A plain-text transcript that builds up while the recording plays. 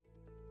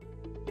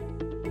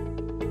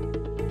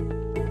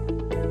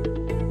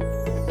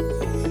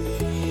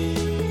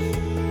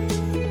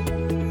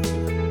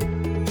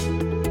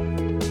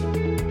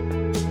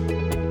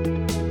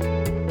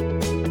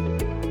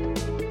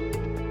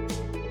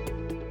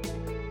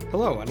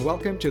Hello and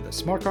welcome to the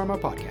Smart Karma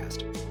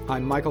Podcast.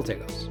 I'm Michael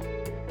Tegos.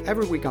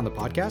 Every week on the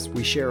podcast,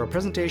 we share a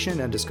presentation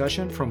and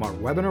discussion from our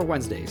Webinar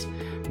Wednesdays,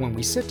 when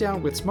we sit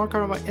down with Smart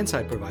Karma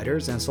insight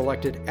providers and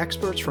selected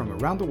experts from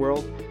around the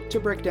world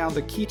to break down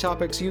the key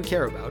topics you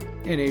care about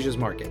in Asia's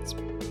markets.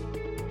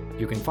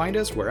 You can find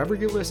us wherever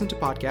you listen to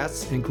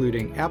podcasts,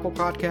 including Apple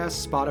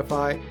Podcasts,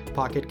 Spotify,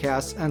 Pocket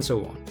Casts, and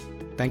so on.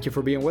 Thank you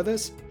for being with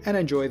us and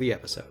enjoy the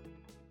episode.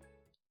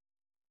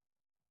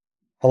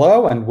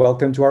 Hello and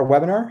welcome to our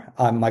webinar.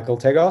 I'm Michael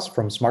Tegos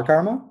from Smart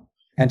Karma,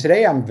 and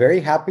today I'm very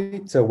happy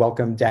to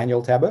welcome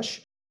Daniel Tabbush,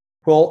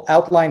 who will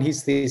outline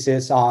his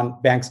thesis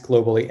on banks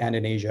globally and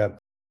in Asia.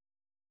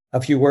 A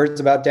few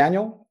words about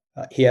Daniel.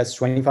 He has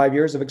 25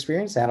 years of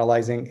experience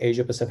analyzing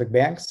Asia-Pacific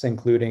banks,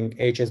 including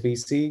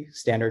HSBC,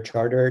 Standard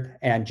Chartered,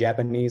 and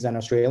Japanese and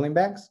Australian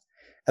banks.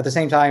 At the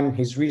same time,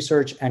 his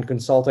research and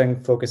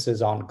consulting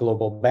focuses on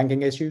global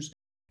banking issues,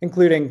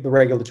 including the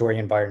regulatory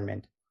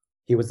environment.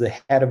 He was the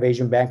head of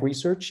Asian bank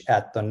research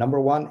at the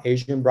 #1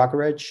 Asian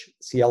brokerage,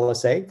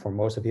 CLSA, for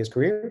most of his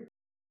career,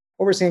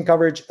 overseeing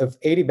coverage of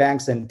 80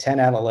 banks and 10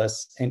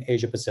 analysts in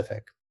Asia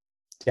Pacific.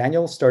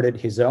 Daniel started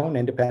his own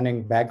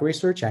independent bank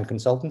research and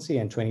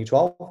consultancy in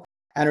 2012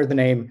 under the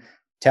name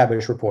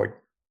Tabbush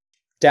Report.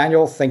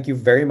 Daniel, thank you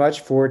very much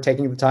for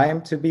taking the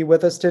time to be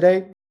with us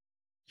today.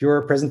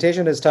 Your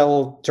presentation is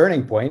titled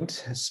Turning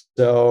Point,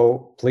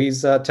 so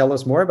please tell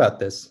us more about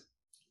this.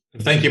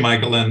 Thank you,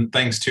 Michael, and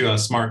thanks to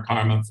Smart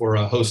Karma for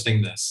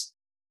hosting this.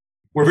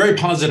 We're very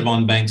positive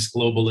on banks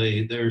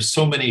globally. There's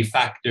so many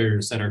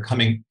factors that are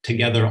coming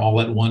together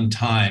all at one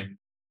time,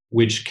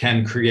 which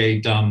can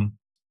create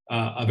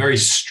a very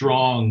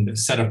strong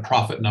set of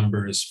profit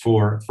numbers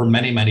for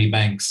many, many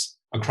banks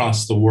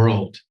across the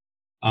world.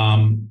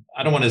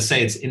 I don't want to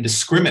say it's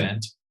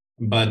indiscriminate,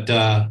 but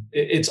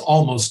it's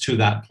almost to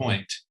that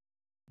point.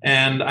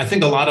 And I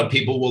think a lot of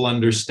people will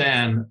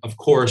understand, of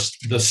course,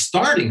 the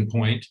starting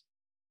point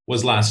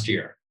was last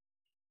year,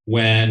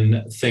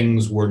 when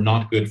things were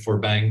not good for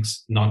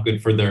banks, not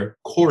good for their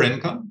core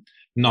income,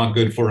 not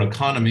good for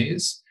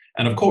economies,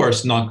 and of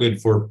course, not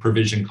good for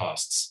provision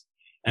costs.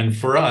 And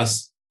for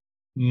us,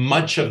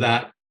 much of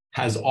that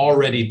has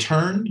already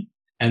turned,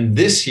 and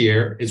this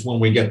year is when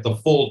we get the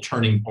full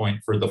turning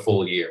point for the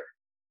full year.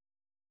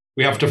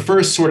 We have to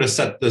first sort of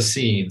set the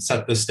scene,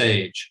 set the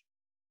stage.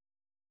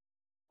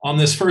 On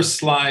this first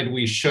slide,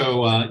 we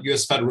show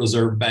US Federal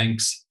Reserve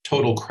Bank's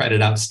total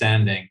credit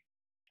outstanding.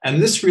 And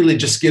this really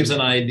just gives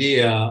an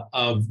idea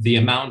of the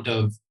amount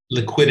of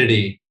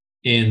liquidity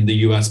in the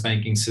US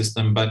banking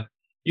system, but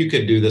you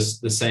could do this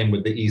the same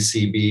with the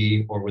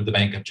ECB or with the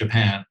Bank of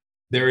Japan.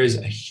 There is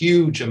a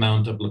huge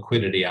amount of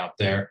liquidity out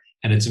there,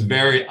 and it's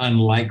very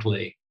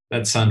unlikely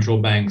that central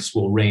banks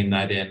will rein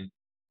that in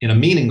a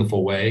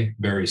meaningful way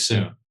very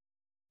soon.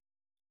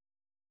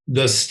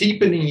 The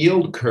steepening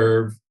yield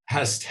curve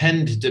has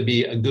tended to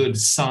be a good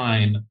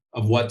sign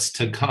of what's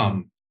to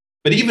come.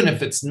 But even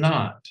if it's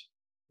not,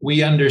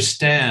 we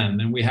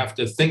understand and we have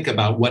to think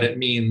about what it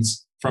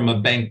means from a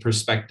bank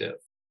perspective.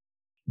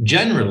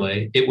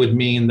 Generally, it would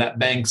mean that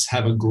banks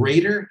have a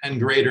greater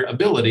and greater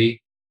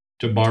ability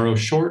to borrow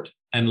short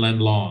and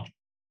lend long.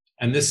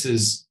 And this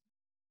is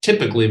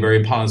typically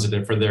very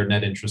positive for their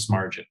net interest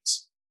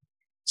margins.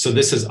 So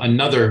this is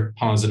another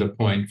positive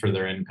point for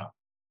their income.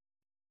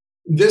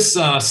 This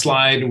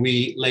slide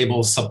we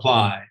label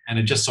supply, and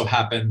it just so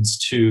happens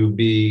to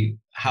be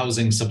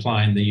housing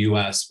supply in the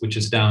US, which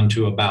is down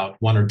to about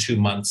 1 or 2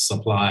 months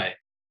supply.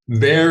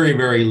 Very,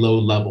 very low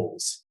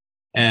levels.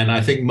 And I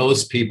think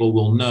most people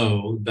will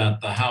know that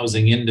the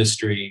housing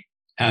industry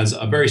has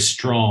a very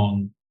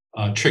strong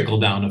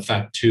trickle-down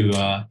effect to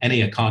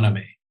any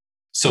economy.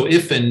 So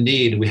if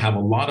indeed we have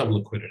a lot of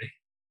liquidity,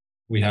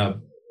 we have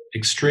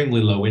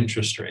extremely low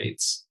interest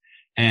rates,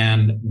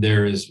 and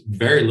there is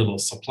very little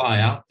supply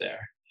out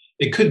there,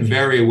 it could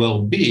very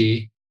well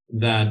be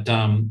that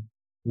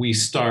we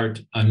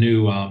start a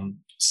new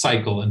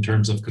cycle in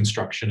terms of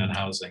construction and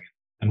housing.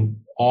 And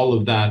all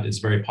of that is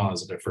very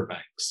positive for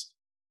banks.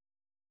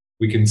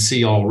 We can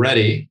see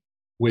already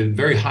with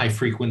very high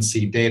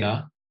frequency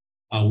data,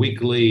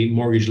 weekly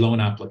mortgage loan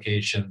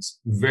applications,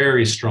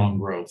 very strong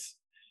growth.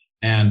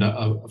 And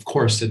of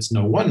course, it's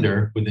no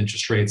wonder with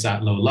interest rates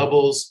at low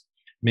levels,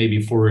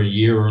 maybe for a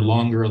year or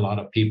longer, a lot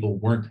of people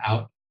weren't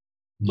out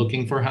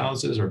looking for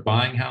houses or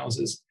buying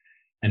houses.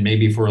 And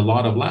maybe for a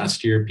lot of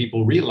last year,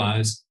 people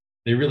realized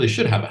they really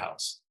should have a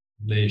house.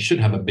 They should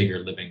have a bigger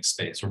living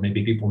space, or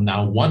maybe people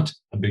now want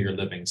a bigger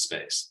living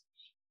space.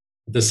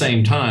 At the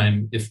same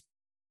time, if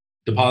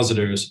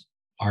depositors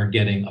are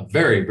getting a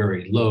very,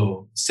 very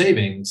low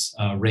savings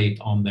rate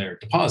on their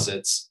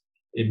deposits,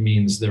 it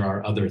means there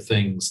are other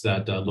things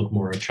that look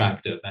more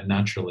attractive, and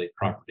naturally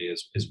property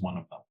is one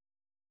of them.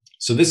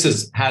 So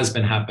this has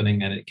been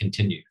happening, and it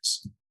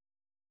continues.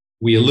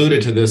 We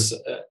alluded to this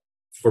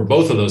for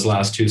both of those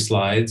last two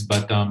slides,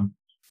 but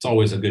it's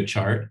always a good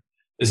chart.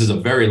 This is a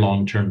very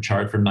long-term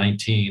chart from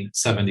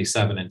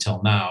 1977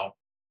 until now.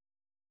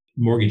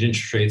 Mortgage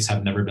interest rates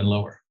have never been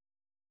lower.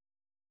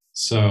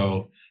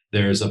 So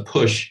there's a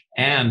push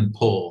and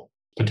pull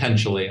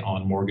potentially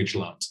on mortgage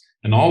loans.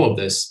 And all of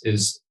this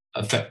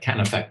can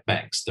affect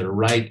banks. They're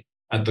right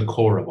at the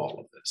core of all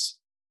of this.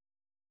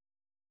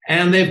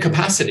 And they have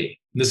capacity.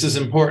 This is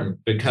important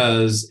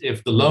because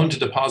if the loan to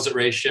deposit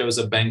ratios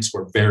of banks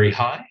were very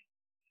high,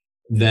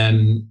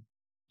 then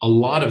a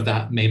lot of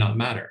that may not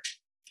matter.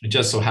 It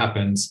just so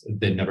happens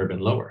they've never been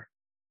lower.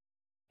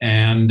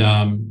 And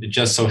it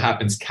just so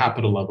happens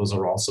capital levels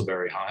are also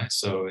very high.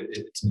 So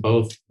it's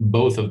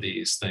both of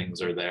these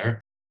things are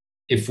there.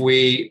 If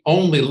we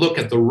only look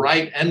at the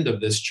right end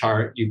of this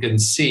chart, we can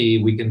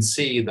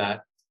see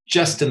that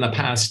just in the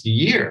past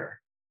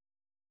year,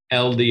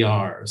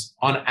 LDRs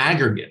on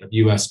aggregate of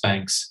US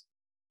banks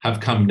have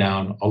come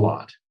down a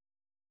lot.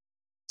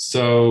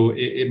 So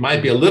it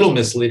might be a little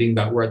misleading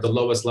that we're at the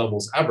lowest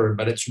levels ever,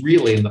 but it's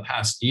really in the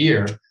past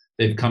year,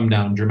 they've come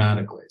down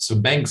dramatically. So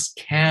banks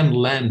can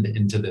lend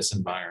into this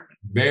environment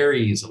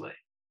very easily.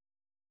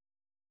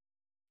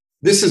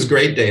 This is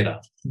great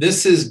data.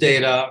 This is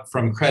data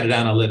from credit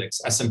analytics,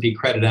 S&P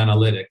Credit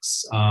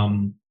Analytics,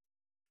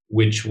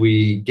 which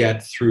we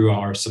get through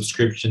our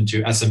subscription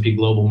to S&P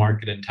Global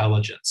Market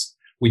Intelligence.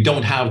 We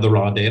don't have the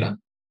raw data,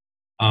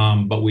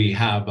 but we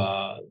have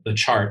the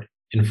chart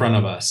in front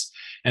of us.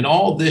 And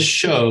all this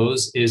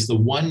shows is the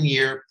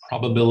 1-year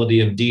probability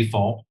of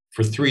default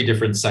for 3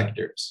 different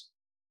sectors.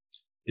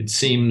 It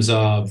seems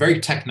very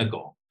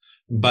technical,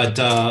 but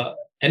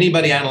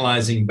anybody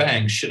analyzing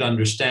banks should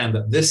understand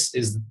that this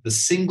is the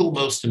single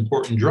most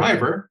important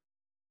driver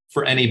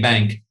for any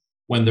bank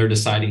when they're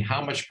deciding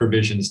how much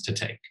provisions to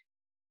take.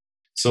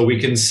 So we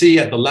can see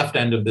at the left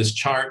end of this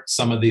chart,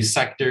 some of these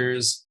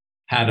sectors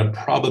had a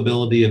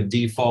probability of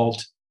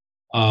default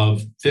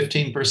of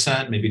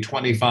 15%, maybe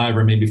 25,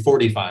 or maybe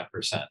 45%.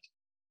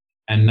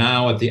 And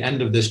now at the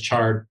end of this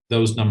chart,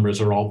 those numbers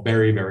are all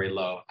very, very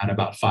low at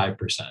about 5%.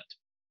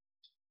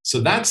 So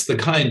that's the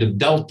kind of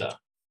delta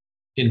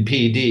in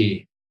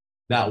PD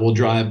that will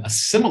drive a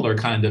similar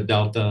kind of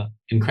delta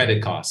in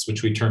credit costs,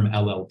 which we term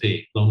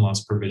LLP, loan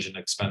loss provision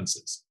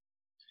expenses.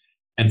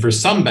 And for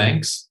some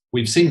banks,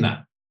 we've seen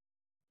that.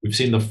 We've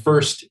seen the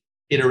first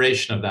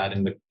iteration of that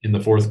in the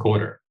fourth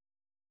quarter.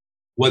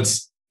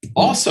 What's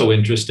also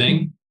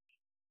interesting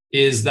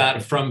is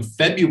that from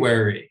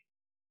February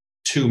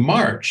to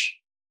March,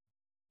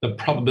 the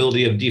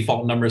probability of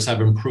default numbers have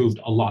improved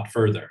a lot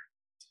further.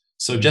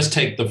 So just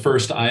take the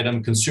first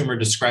item, consumer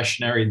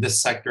discretionary.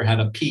 This sector had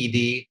a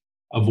PD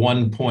of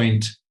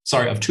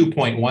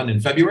 2.1 in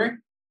February,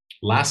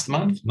 last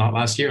month, not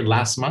last year,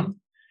 last month.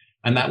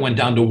 And that went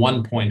down to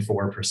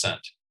 1.4%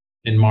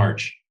 in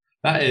March.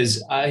 That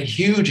is a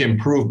huge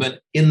improvement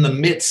in the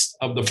midst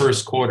of the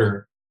first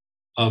quarter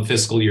of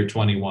fiscal year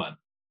 21.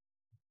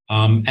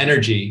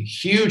 Energy,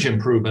 huge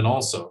improvement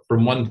also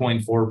from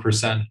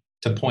 1.4%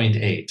 to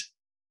 0.8.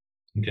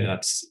 Okay,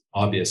 that's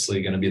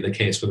obviously going to be the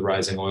case with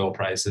rising oil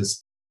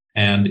prices.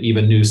 And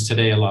even news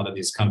today, a lot of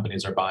these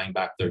companies are buying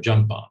back their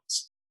junk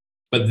bonds.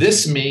 But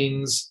this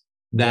means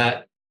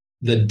that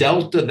the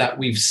delta that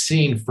we've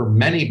seen for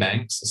many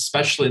banks,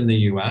 especially in the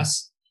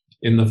US,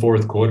 in the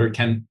fourth quarter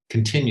can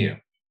continue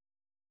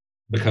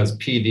because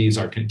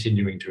PDs are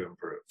continuing to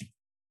improve.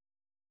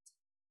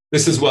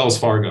 This is Wells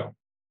Fargo.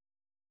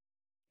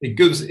 It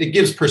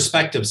gives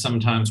perspective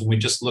sometimes when we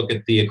just look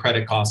at the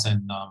credit costs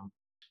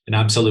in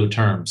absolute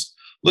terms.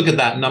 Look at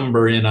that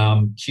number in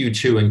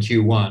Q2 and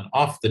Q1,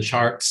 off the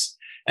charts,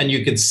 and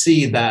you can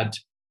see that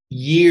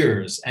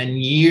years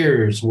and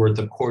years worth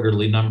of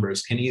quarterly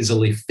numbers can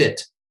easily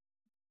fit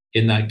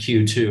in that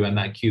Q2 and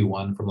that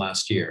Q1 from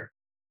last year.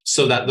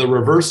 So that the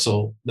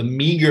reversal, the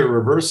meager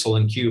reversal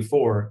in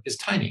Q4 is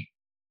tiny.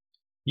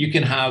 You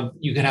can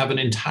have an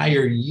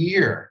entire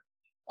year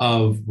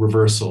of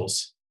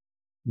reversals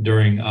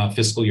during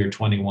fiscal year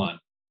 21,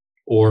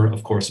 or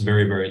of course,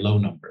 very, very low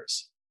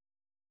numbers.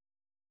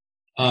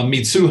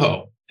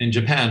 Mitsuho in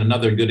Japan,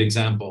 another good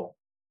example.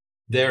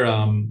 Their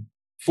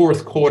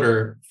fourth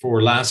quarter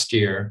for last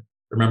year,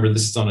 remember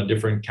this is on a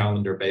different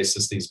calendar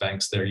basis, these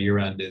banks, their year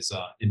end is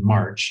in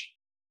March.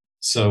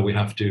 So we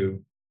have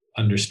to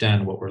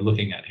understand what we're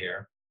looking at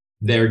here.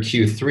 Their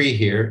Q3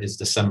 here is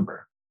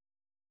December.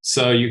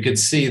 So you could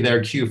see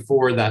their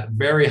Q4, that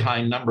very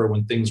high number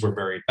when things were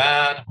very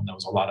bad, when there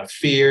was a lot of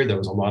fear, there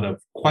was a lot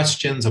of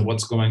questions of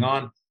what's going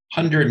on,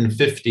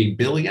 150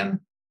 billion.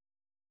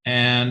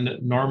 And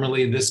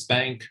normally this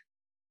bank,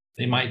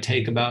 they might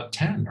take about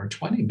 10 or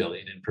 20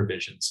 billion in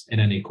provisions in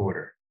any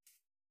quarter.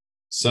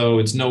 So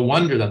it's no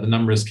wonder that the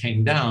numbers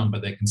came down,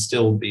 but they can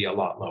still be a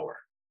lot lower.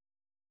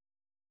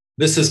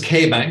 This is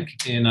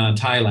K-Bank in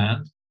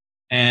Thailand,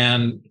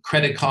 and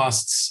credit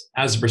costs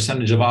as a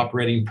percentage of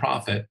operating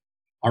profit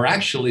are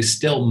actually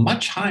still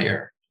much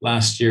higher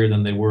last year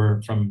than they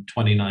were from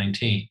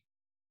 2019.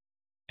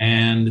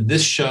 And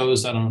this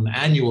shows that on an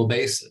annual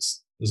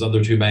basis, those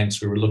other two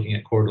banks, we were looking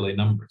at quarterly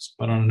numbers,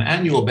 but on an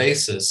annual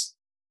basis,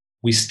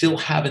 we still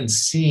haven't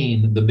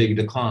seen the big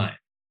decline.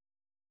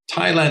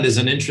 Thailand is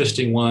an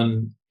interesting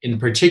one in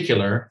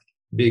particular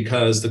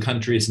because the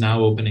country is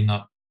now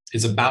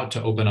is about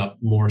to open up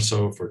more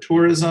so for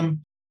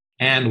tourism.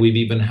 And we've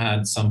even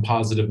had some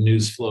positive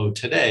news flow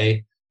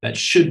today that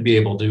should be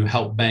able to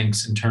help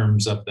banks in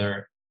terms of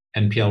their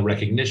NPL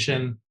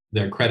recognition,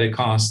 their credit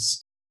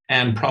costs,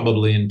 and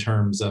probably in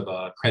terms of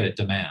credit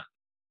demand.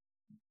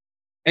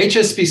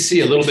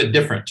 HSBC, a little bit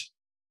different.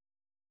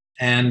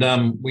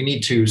 And we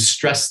need to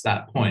stress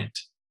that point.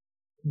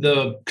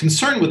 The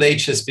concern with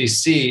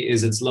HSBC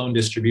is its loan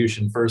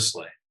distribution,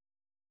 firstly.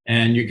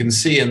 And you can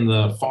see in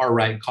the far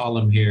right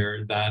column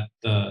here that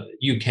the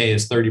UK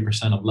is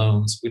 30% of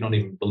loans. We don't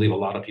even believe a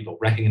lot of people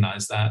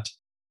recognize that.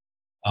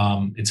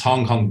 Its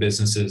Hong Kong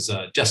business is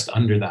just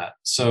under that.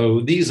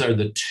 So these are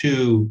the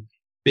two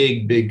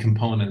big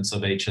components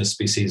of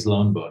HSBC's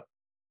loan book.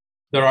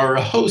 There are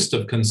a host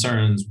of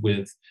concerns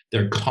with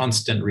their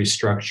constant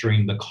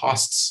restructuring, the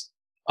costs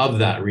of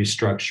that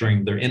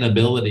restructuring, their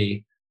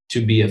inability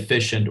to be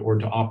efficient or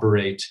to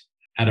operate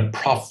at a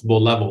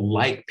profitable level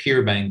like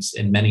peer banks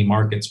in many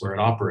markets where it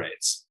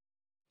operates.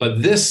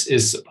 But this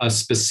is a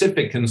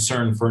specific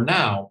concern for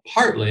now,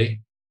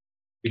 partly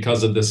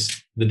because of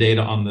the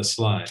data on this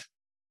slide.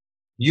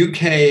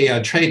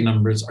 UK trade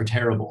numbers are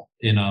terrible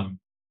in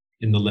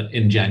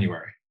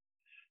January.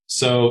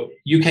 So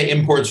UK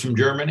imports from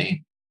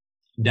Germany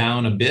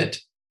down a bit.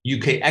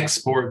 UK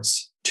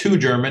exports to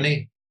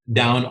Germany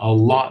down a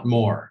lot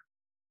more.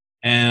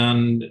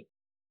 And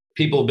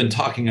people have been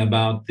talking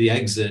about the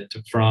exit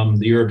from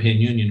the European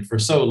Union for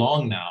so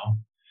long now.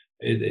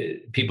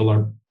 People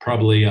are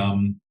probably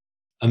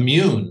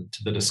immune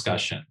to the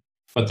discussion.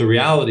 But the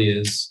reality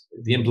is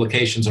the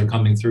implications are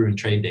coming through in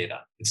trade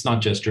data. It's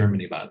not just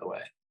Germany, by the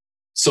way.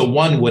 So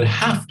one would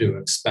have to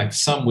expect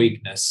some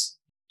weakness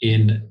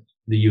in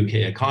the UK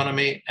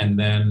economy, and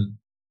then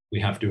we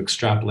have to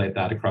extrapolate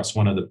that across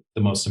one of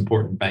the most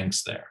important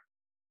banks there.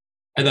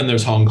 And then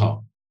there's Hong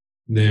Kong.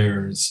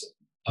 There's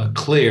a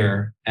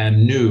clear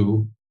and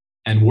new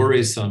and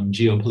worrisome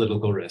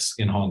geopolitical risk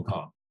in Hong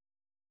Kong.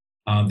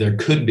 There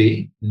could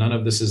be, none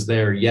of this is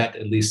there yet,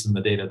 at least in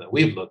the data that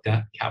we've looked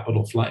at,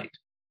 capital flight,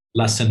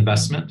 less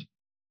investment.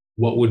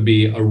 What would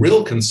be a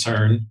real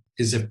concern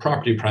is if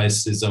property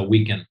prices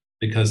weaken,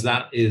 because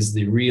that is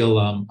the real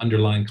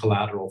underlying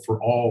collateral for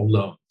all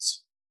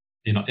loans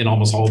in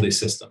almost all these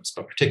systems,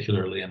 but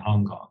particularly in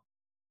Hong Kong.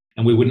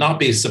 And we would not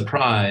be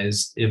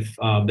surprised if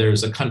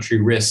there's a country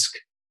risk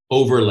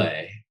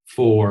overlay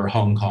for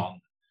Hong Kong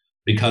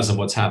because of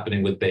what's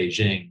happening with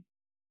Beijing.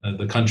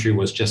 The country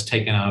was just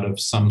taken out of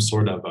some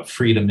sort of a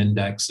freedom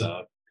index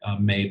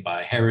made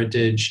by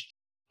Heritage.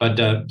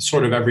 But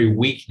sort of every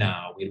week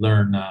now, we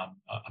learn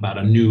about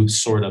a new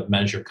sort of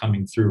measure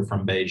coming through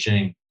from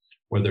Beijing,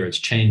 whether it's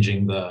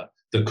changing the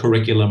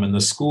curriculum in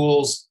the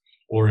schools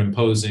or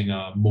imposing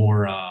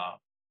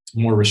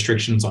more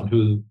restrictions on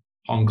who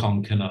Hong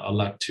Kong can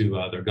elect to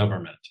their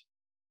government.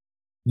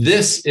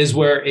 This is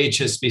where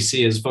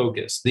HSBC is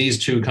focused,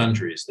 these two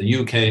countries, the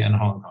UK and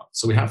Hong Kong.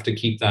 So we have to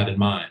keep that in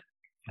mind.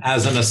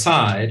 As an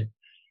aside,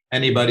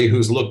 anybody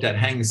who's looked at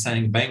Hang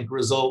Seng Bank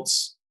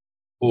results,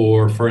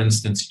 or for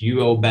instance,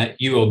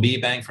 UOB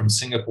Bank from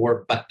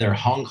Singapore, but their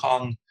Hong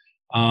Kong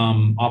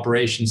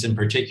operations in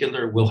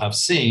particular, will have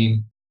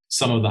seen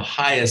some of the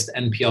highest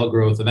NPL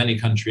growth of any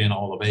country in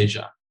all of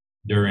Asia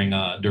during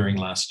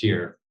last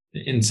year,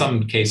 in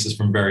some cases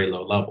from very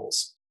low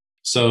levels.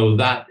 So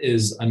that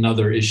is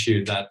another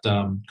issue that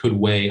could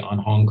weigh on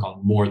Hong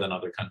Kong more than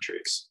other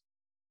countries.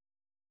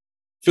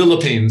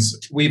 Philippines,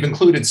 we've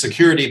included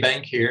Security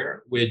Bank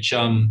here, which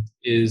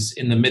is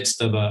in the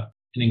midst of an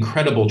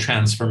incredible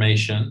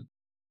transformation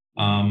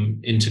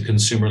into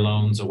consumer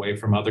loans, away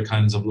from other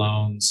kinds of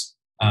loans,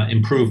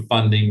 improved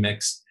funding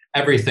mix,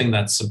 everything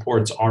that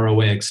supports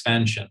ROA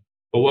expansion.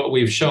 But what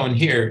we've shown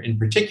here in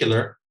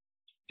particular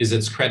is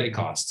its credit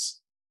costs.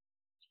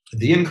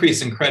 The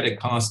increase in credit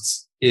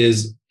costs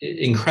is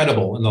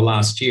incredible in the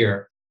last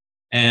year.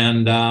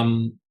 And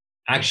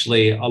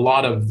actually, a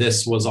lot of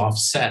this was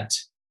offset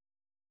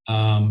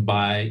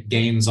by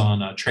gains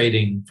on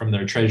trading from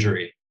their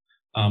treasury,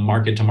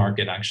 market to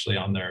market, actually,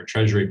 on their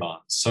treasury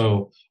bonds.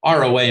 So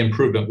ROA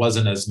improvement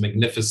wasn't as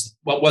magnificent,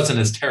 wasn't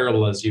as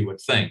terrible as you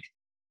would think.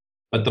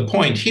 But the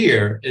point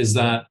here is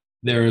that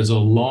there is a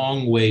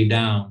long way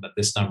down that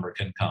this number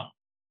can come.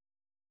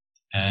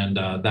 And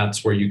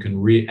that's where you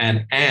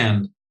can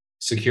and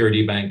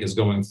Security Bank is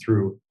going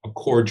through a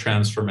core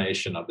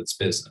transformation of its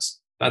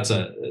business. That's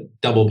a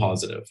double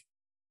positive.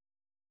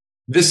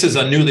 This is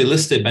a newly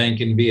listed bank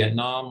in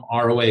Vietnam,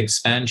 ROA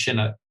expansion,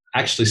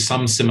 actually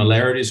some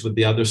similarities with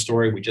the other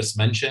story we just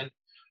mentioned,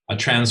 a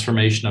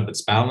transformation of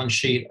its balance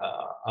sheet,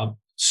 a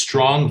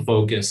strong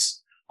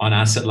focus on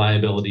asset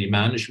liability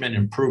management,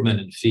 improvement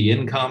in fee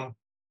income.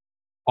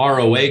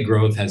 ROA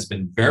growth has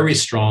been very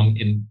strong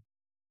in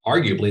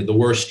arguably the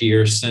worst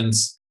year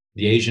since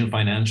the Asian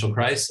financial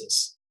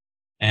crisis.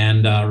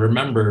 And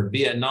remember,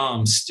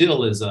 Vietnam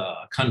still is a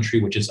country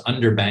which is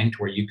underbanked,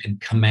 where you can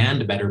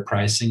command better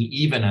pricing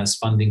even as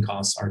funding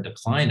costs are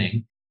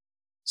declining.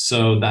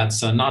 So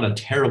that's not a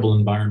terrible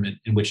environment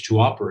in which to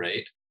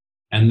operate.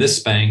 And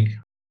this bank,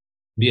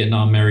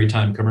 Vietnam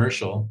Maritime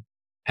Commercial,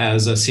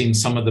 has seen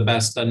some of the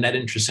best net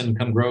interest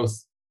income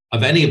growth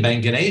of any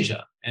bank in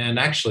Asia. And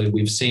actually,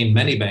 we've seen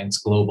many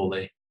banks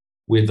globally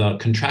with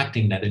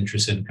contracting net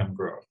interest income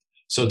growth.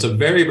 So it's a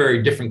very,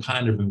 very different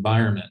kind of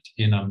environment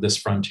in this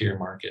frontier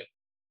market.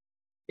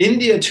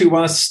 India to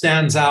us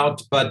stands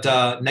out, but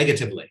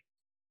negatively.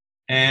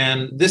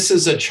 And this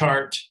is a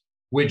chart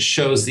which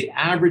shows the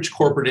average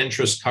corporate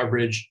interest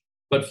coverage,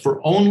 but for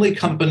only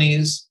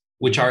companies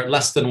which are at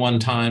less than 1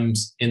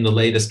 times in the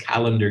latest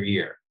calendar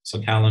year. So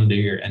calendar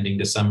year ending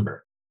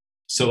December.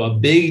 So a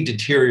big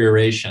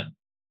deterioration.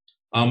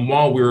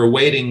 While we were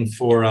waiting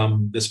for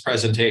this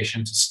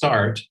presentation to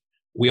start,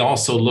 we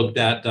also looked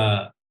at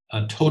a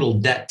total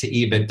debt to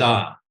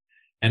EBITDA,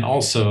 and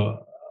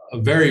also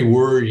a very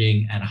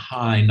worrying and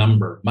high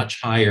number,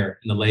 much higher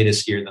in the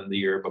latest year than the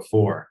year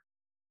before.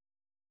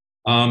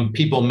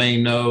 People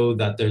may know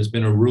that there's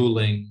been a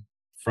ruling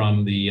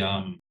from the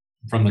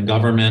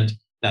government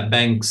that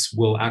banks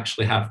will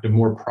actually have to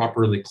more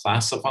properly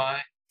classify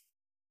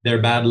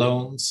their bad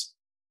loans,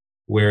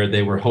 where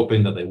they were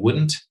hoping that they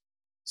wouldn't.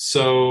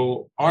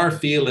 So our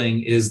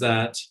feeling is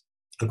that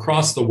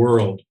across the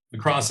world,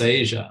 across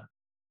Asia,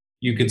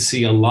 you could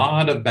see a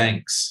lot of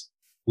banks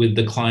with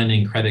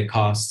declining credit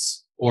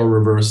costs or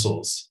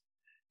reversals.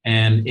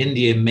 And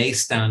India may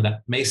stand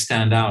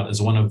out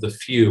as one of the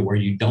few where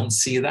you don't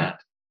see that,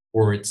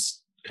 or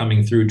it's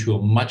coming through to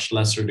a much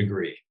lesser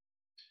degree.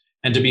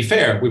 And to be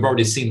fair, we've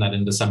already seen that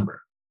in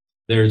December.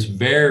 There's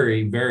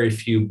very, very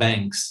few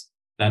banks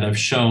that have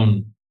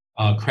shown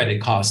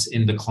credit costs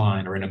in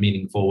decline or in a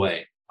meaningful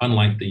way,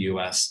 unlike the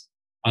US,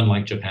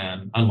 unlike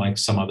Japan, unlike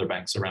some other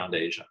banks around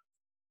Asia.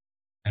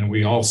 And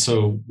we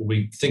also, when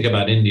we think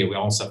about India, we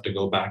also have to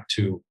go back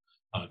to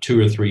 2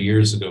 or 3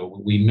 years ago.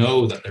 We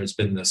know that there's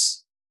been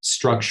this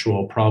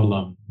structural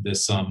problem,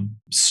 this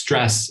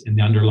stress in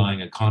the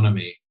underlying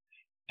economy.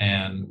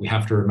 And we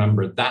have to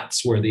remember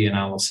that's where the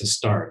analysis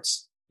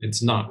starts.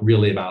 It's not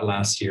really about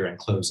last year and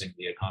closing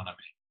the economy.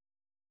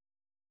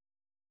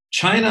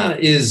 China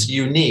is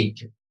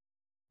unique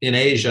in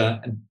Asia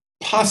and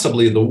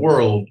possibly the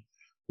world,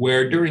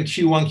 where during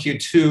Q1,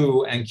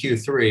 Q2, and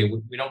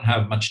Q3, we don't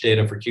have much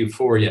data for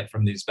Q4 yet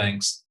from these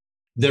banks,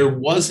 there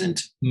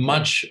wasn't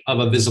much of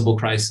a visible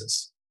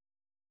crisis.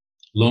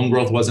 Loan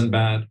growth wasn't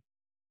bad.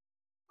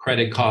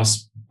 Credit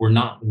costs were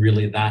not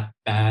really that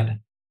bad.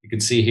 You can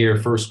see here,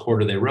 first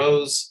quarter they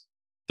rose,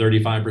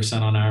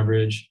 35% on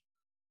average.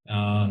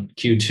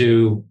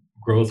 Q2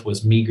 growth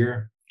was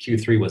meager.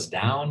 Q3 was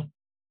down.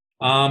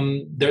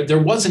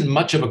 There wasn't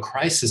much of a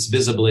crisis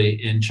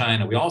visibly in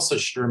China. We also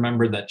should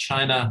remember that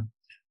China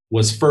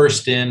was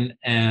first in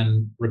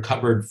and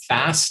recovered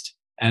fast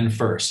and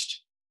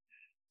first.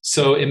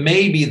 So it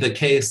may be the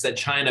case that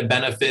China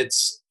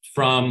benefits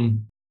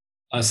from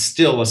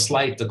still a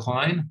slight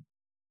decline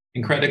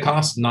in credit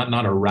costs,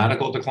 not a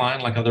radical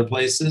decline like other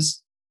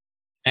places,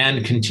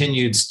 and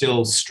continued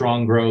still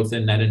strong growth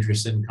in net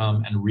interest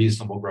income and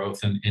reasonable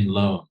growth in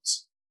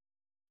loans.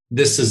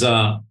 This is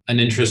an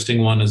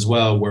interesting one as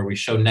well, where we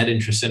show net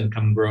interest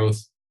income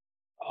growth,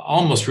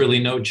 almost really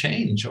no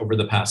change over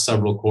the past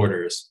several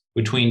quarters,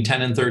 between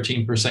 10 and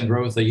 13%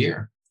 growth a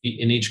year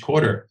in each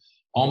quarter,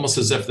 almost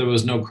as if there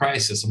was no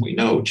crisis. And we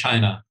know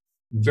China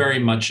very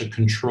much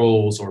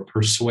controls or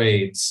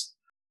persuades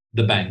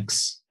the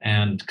banks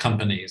and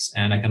companies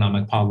and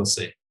economic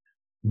policy.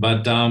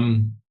 But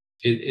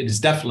it is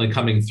definitely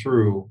coming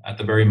through at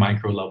the very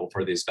micro level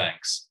for these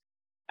banks.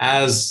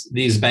 As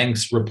these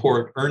banks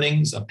report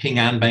earnings, Ping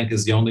An Bank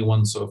is the only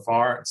one so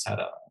far. It's had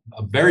a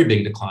very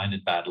big decline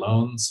in bad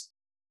loans.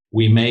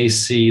 We may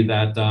see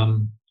that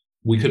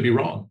we could be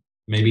wrong.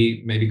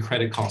 Maybe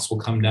credit costs will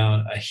come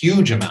down a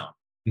huge amount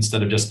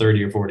instead of just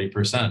 30 or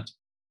 40%.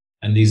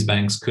 And these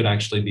banks could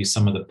actually be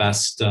some of the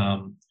best,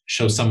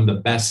 show some of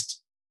the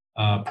best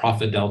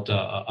profit delta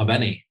of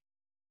any,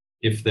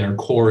 if their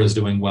core is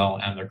doing well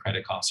and their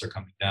credit costs are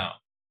coming down.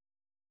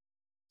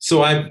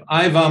 So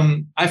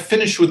I've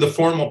finished with the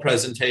formal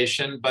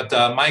presentation, but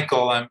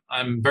Michael,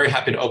 I'm very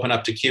happy to open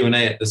up to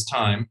Q&A at this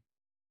time.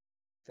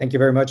 Thank you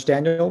very much,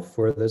 Daniel,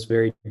 for this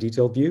very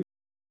detailed view.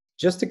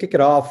 Just to kick it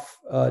off,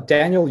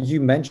 Daniel,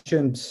 you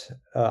mentioned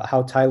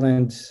how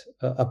Thailand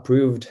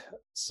approved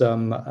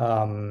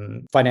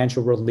some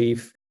financial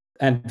relief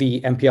and the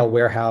NPL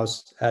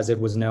warehouse, as it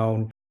was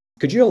known.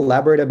 Could you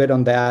elaborate a bit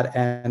on that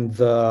and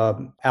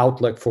the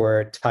outlook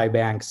for Thai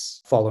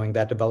banks following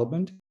that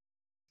development?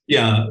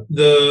 Yeah,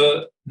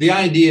 the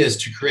idea is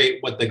to create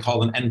what they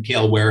call an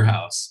NPL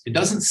warehouse. It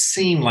doesn't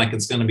seem like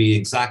it's going to be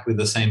exactly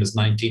the same as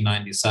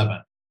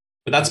 1997,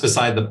 but that's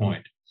beside the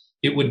point.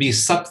 It would be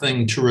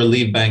something to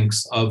relieve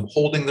banks of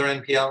holding their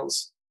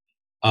NPLs,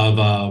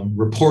 of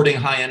reporting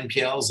high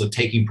NPLs, of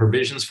taking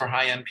provisions for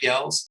high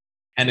NPLs.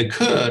 And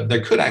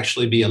there could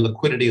actually be a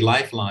liquidity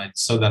lifeline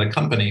so that a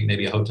company,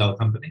 maybe a hotel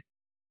company,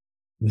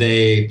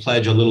 they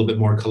pledge a little bit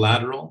more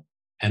collateral,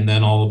 and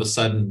then all of a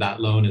sudden that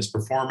loan is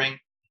performing.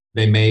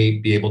 They may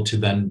be able to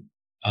then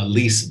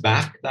lease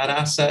back that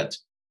asset.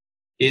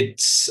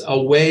 It's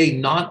a way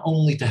not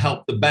only to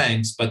help the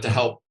banks, but to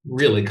help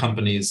really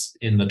companies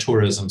in the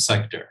tourism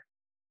sector.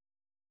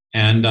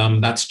 And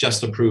that's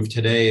just approved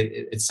today.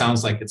 It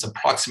sounds like it's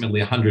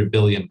approximately 100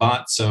 billion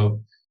baht.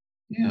 So,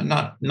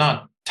 not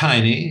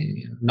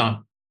tiny,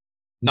 not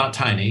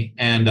tiny,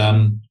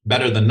 and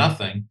better than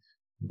nothing.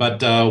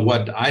 But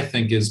what I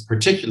think is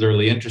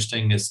particularly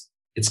interesting is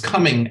it's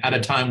coming at a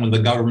time when the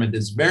government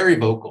is very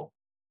vocal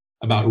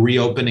about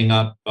reopening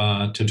up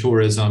to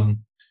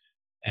tourism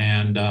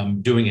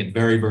and doing it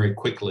very, very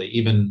quickly,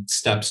 even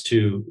steps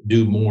to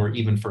do more,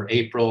 even for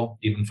April,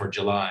 even for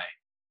July.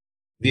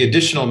 The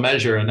additional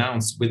measure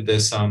announced with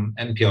this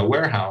NPL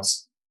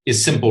warehouse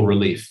is simple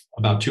relief,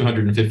 about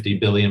 250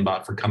 billion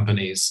baht for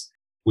companies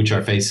which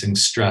are facing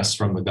stress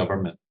from the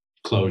government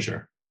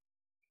closure.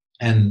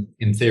 And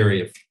in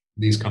theory, if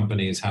these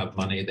companies have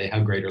money, they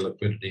have greater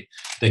liquidity,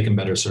 they can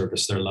better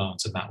service their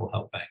loans, and that will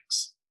help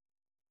banks.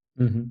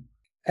 Mm-hmm.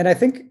 And I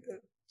think,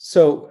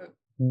 so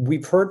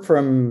we've heard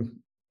from,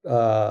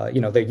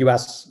 the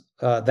US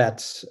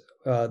that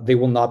they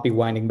will not be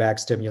winding back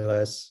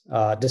stimulus,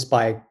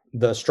 despite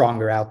the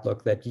stronger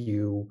outlook that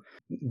you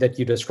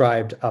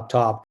described up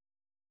top.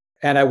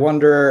 And I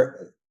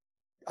wonder,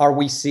 are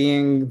we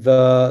seeing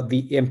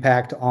the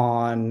impact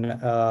on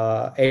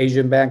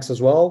Asian banks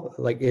as well?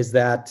 Like, does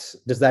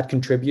that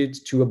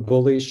contribute to a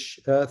bullish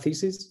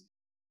thesis?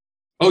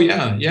 Oh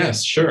yeah,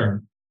 yes,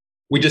 sure.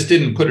 We just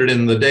didn't put it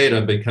in the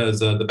data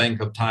because the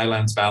Bank of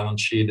Thailand's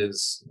balance sheet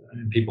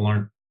people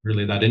aren't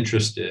really that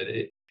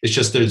interested. It's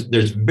just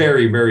there's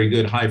very, very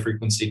good high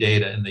frequency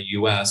data in the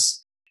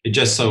US. It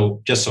just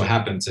so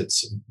happens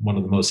it's one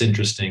of the most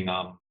interesting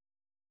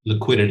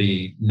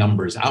liquidity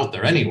numbers out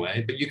there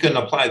anyway, but you can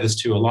apply this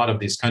to a lot of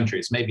these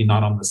countries, maybe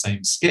not on the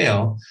same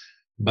scale,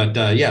 but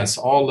yes,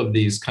 all of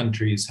these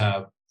countries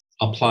have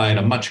applied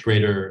a much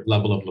greater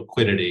level of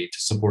liquidity to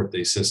support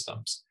these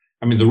systems.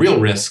 I mean, the real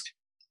risk,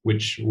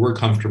 which we're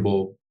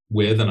comfortable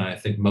with, and I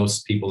think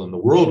most people in the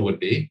world would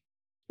be,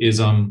 is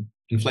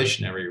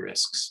inflationary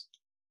risks.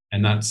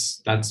 And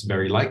that's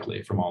very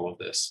likely from all of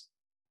this.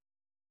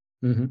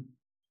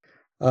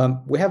 Mm-hmm.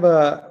 We have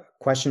a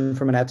question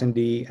from an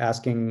attendee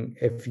asking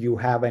if you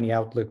have any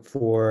outlook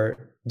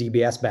for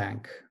DBS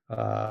Bank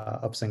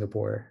of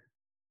Singapore.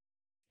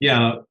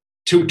 Yeah,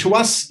 to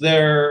us,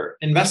 their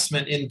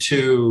investment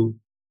into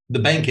the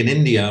bank in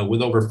India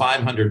with over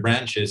 500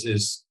 branches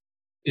is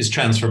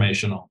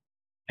transformational.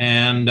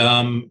 And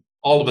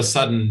all of a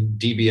sudden,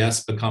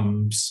 DBS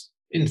becomes,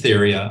 in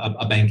theory,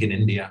 a bank in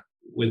India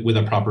with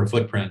a proper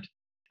footprint.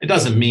 It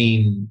doesn't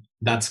mean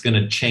that's going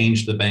to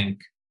change the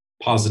bank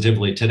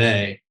positively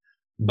today,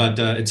 but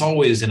it's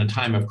always in a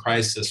time of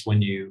crisis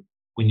when you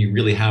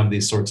really have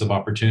these sorts of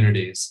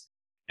opportunities.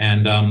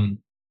 And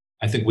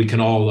I think we can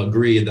all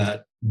agree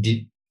that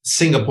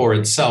Singapore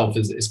itself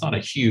is not a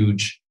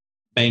huge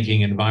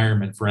banking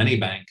environment for any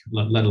bank,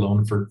 let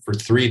alone for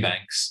three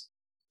banks.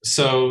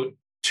 So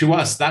to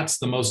us, that's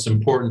the most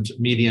important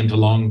medium to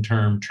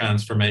long-term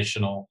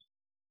transformational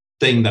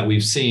thing that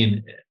we've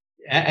seen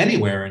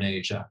anywhere in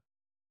Asia.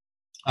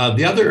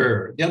 The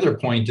other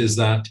point is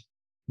that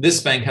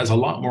this bank has a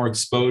lot more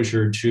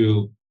exposure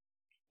to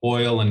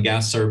oil and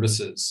gas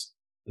services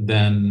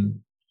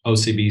than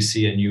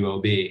OCBC and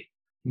UOB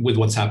with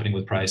what's happening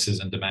with prices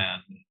and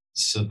demand.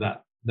 So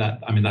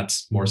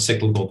that's more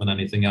cyclical than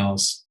anything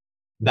else.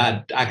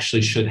 That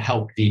actually should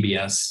help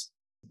DBS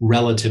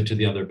relative to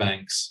the other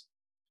banks.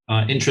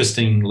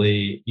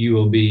 Interestingly,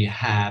 UOB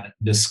had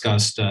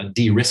discussed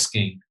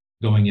de-risking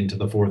going into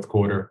the fourth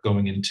quarter,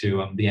 going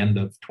into the end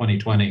of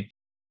 2020.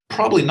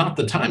 Probably not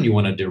the time you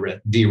want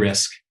to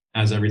de-risk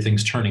as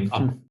everything's turning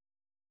up.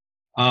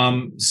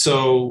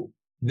 So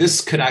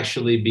this could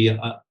actually be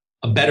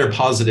a better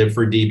positive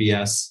for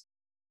DBS.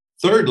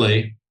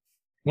 Thirdly,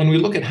 when we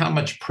look at how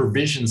much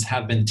provisions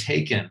have been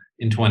taken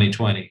in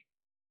 2020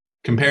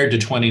 compared to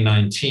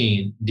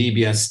 2019,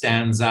 DBS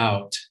stands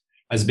out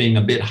as being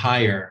a bit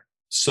higher,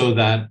 so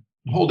that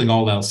holding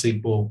all else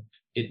equal,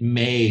 it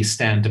may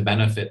stand to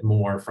benefit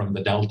more from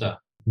the delta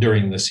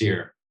during this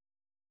year.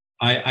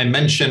 I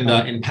mentioned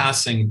in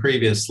passing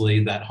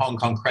previously that Hong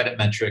Kong credit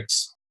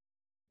metrics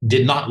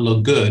did not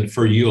look good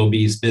for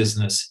UOB's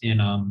business in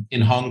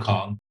Hong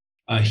Kong.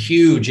 A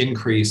huge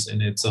increase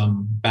in its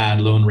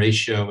bad loan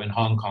ratio in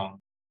Hong Kong,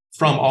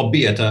 from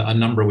albeit a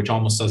number which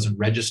almost doesn't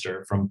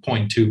register, from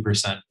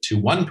 0.2%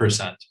 to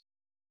 1%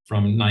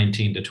 from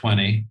 19 to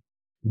 20.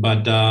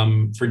 But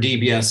for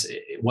DBS,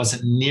 it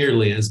wasn't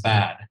nearly as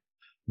bad.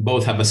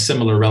 Both have a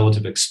similar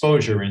relative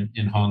exposure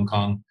in Hong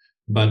Kong.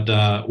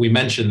 But we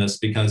mention this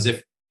because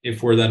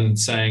if we're then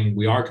saying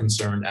we are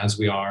concerned, as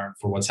we are,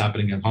 for what's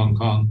happening in Hong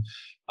Kong,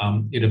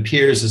 it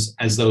appears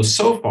as though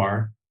so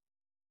far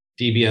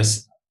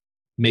DBS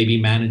may be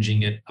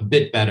managing it a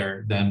bit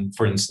better than,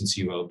 for instance,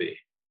 UOB.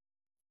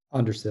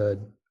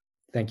 Understood.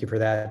 Thank you for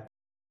that.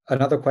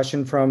 Another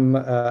question from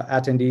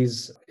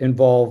attendees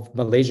involve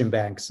Malaysian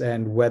banks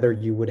and whether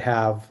you would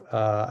have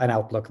an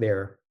outlook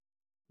there.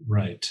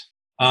 Right.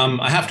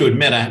 I have to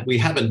admit, we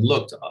haven't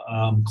looked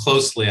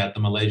closely at the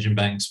Malaysian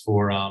banks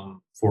for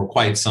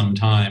quite some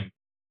time.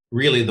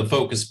 Really, the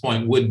focus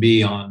point would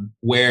be on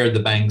where the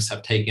banks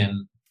have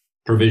taken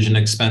provision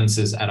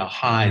expenses at a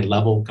high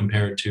level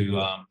compared to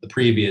the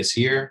previous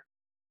year.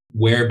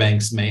 where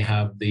banks may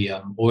have the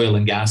oil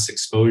and gas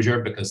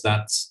exposure, because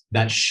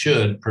that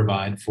should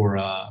provide for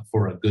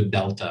a good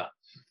delta.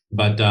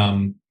 But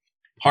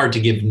hard to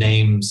give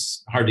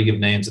names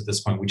at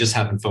this point. We just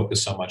haven't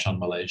focused so much on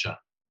Malaysia.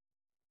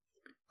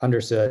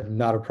 Understood.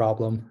 Not a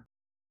problem.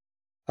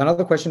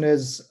 Another question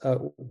is,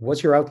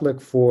 what's your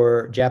outlook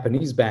for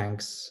Japanese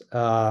banks?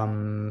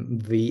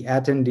 The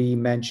attendee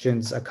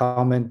mentions a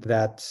comment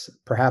that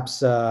perhaps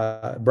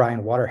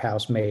Brian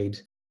Waterhouse made,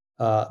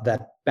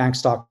 that bank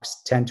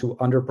stocks tend to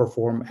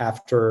underperform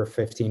after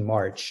 15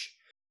 March.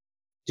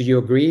 Do you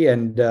agree?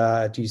 And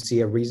do you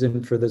see a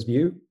reason for this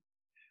view?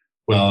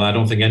 Well, I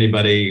don't think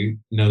anybody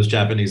knows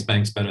Japanese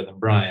banks better than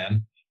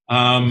Brian.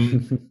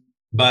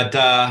 But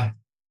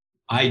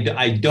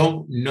I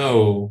don't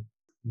know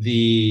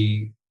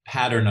the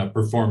pattern of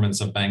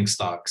performance of bank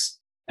stocks.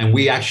 And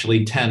we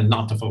actually tend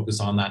not to focus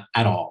on that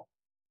at all.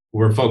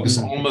 We're focused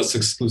almost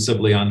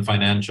exclusively on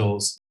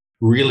financials,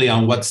 really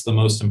on what's the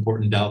most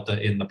important delta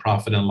in the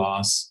profit and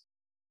loss.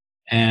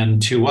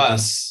 And to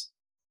us,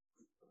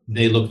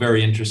 they look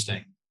very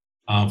interesting.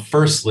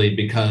 Firstly,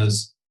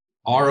 because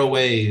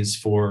ROAs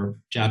for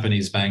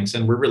Japanese banks,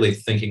 and we're really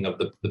thinking of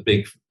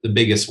the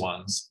biggest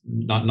ones,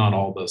 not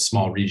all the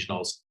small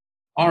regionals,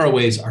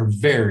 ROAs are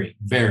very,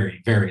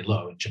 very, very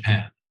low in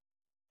Japan.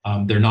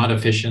 They're not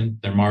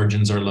efficient. Their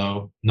margins are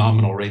low.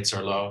 Nominal rates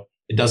are low.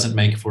 It doesn't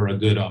make for a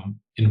good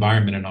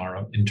environment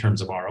in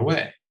terms of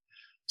ROA.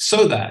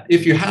 So that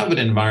if you have an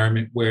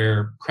environment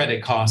where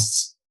credit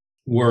costs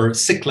were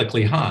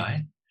cyclically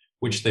high,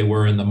 which they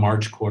were in the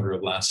March quarter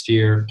of last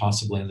year,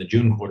 possibly in the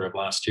June quarter of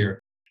last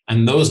year,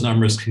 and those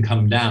numbers can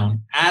come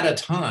down at a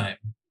time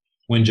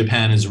when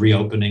Japan is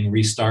reopening,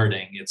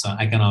 restarting its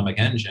economic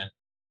engine,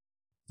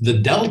 the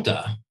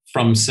delta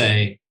from,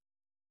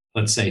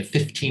 let's say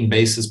 15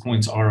 basis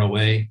points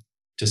ROA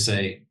to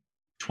say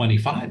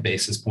 25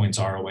 basis points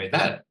ROA,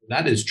 that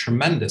is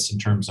tremendous in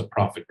terms of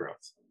profit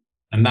growth.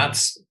 And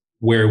that's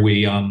where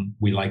we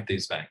like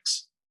these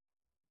banks.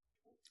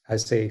 I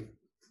see.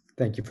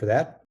 Thank you for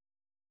that.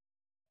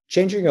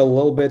 Changing a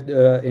little bit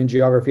in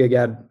geography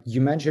again, you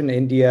mentioned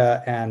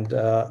India and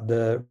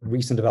the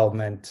recent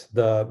development,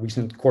 the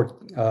recent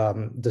court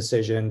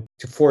decision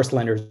to force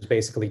lenders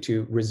basically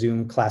to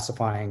resume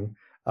classifying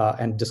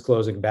and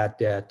disclosing bad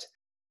debt.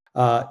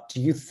 Do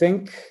you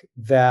think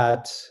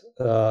that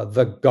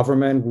the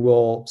government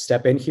will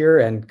step in here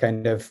and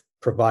kind of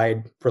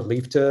provide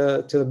relief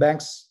to the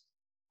banks?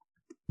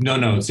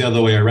 No, it's the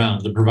other way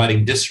around. They're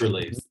providing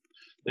disrelief.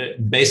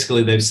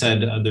 Basically, they've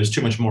said there's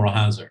too much moral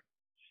hazard.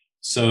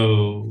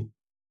 So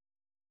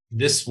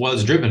this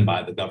was driven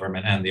by the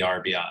government and the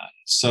RBI.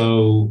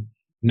 So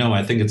no,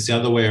 I think it's the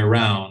other way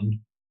around.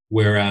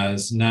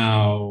 Whereas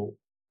now,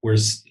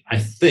 I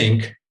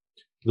think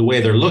the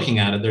way they're looking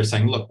at it, they're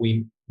saying, look,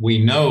 we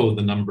know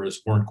the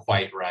numbers weren't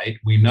quite right.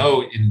 We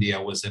know India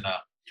was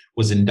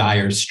in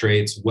dire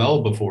straits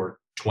well before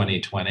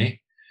 2020,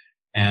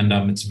 and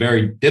it's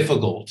very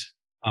difficult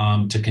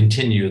to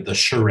continue the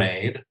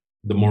charade,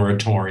 the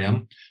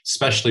moratorium,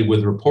 especially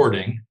with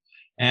reporting.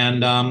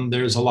 And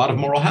there's a lot of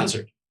moral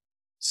hazard.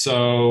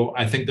 So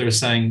I think they're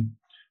saying,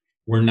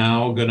 we're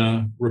now going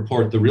to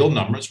report the real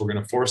numbers. We're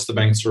going to force the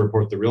banks to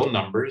report the real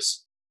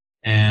numbers.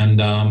 And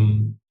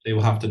they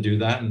will have to do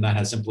that. And that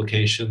has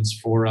implications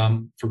for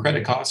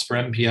credit costs, for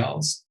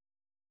NPLs.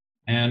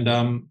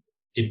 And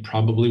it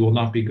probably will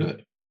not be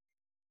good.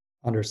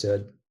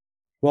 Understood.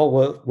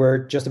 Well, we're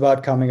just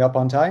about coming up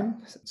on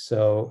time.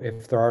 So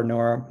if there are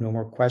no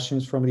more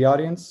questions from the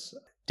audience,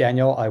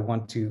 Daniel, I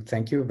want to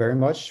thank you very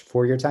much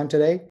for your time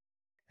today.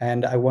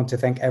 And I want to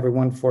thank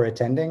everyone for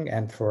attending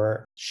and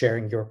for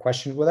sharing your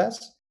questions with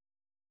us.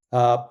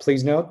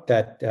 Please note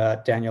that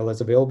Daniel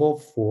is available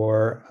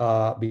for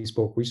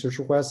bespoke research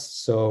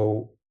requests.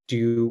 So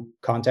do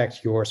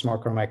contact your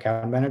Smart Karma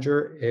account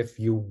manager if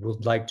you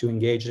would like to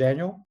engage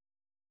Daniel.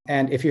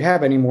 And if you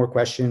have any more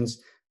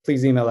questions,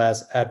 please email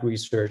us at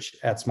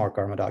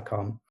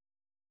research@smartkarma.com.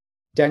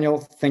 Daniel,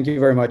 thank you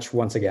very much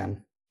once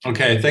again.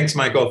 Okay, thanks,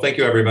 Michael. Thank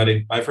you,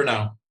 everybody. Bye for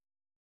now.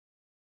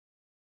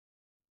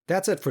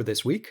 That's it for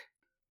this week.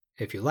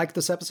 If you liked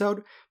this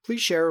episode, please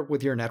share it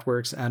with your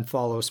networks and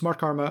follow Smart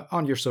Karma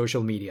on your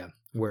social media.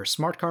 We're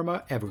Smart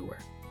Karma everywhere.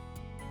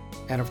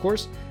 And of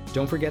course,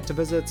 don't forget to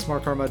visit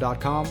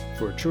smartkarma.com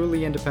for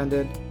truly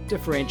independent,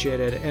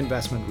 differentiated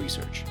investment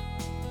research.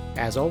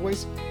 As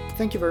always,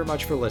 thank you very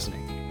much for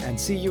listening, and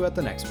see you at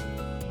the next one.